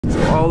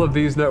all of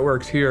these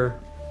networks here,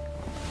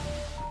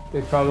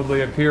 they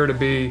probably appear to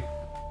be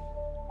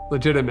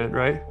legitimate,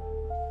 right?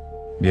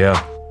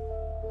 Yeah.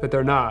 But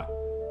they're not.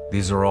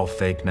 These are all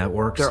fake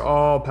networks? They're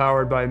all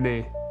powered by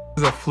me.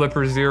 This is a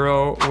Flipper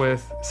Zero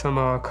with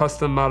some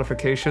custom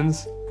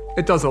modifications.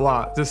 It does a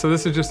lot. So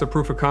this is just a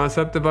proof of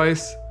concept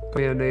device.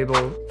 We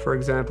enable, for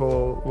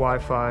example,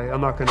 Wi-Fi.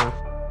 I'm not gonna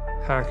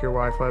hack your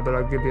Wi-Fi, but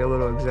I'll give you a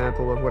little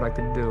example of what I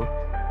can do.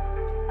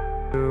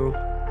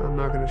 I'm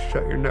not gonna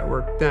shut your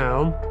network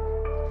down.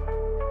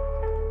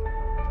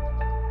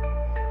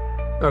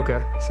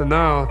 Okay, so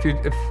now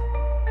if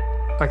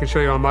I can show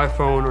you on my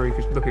phone, or you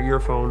can look at your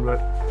phone,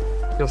 but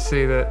you'll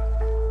see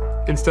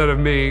that instead of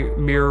me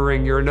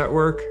mirroring your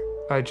network,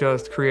 I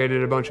just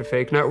created a bunch of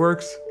fake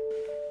networks.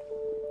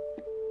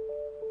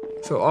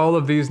 So all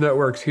of these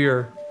networks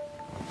here,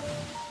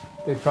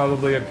 they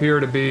probably appear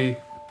to be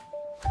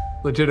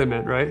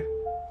legitimate, right?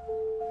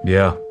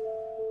 Yeah.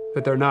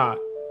 But they're not.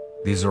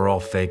 These are all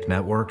fake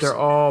networks? They're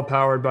all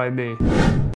powered by me.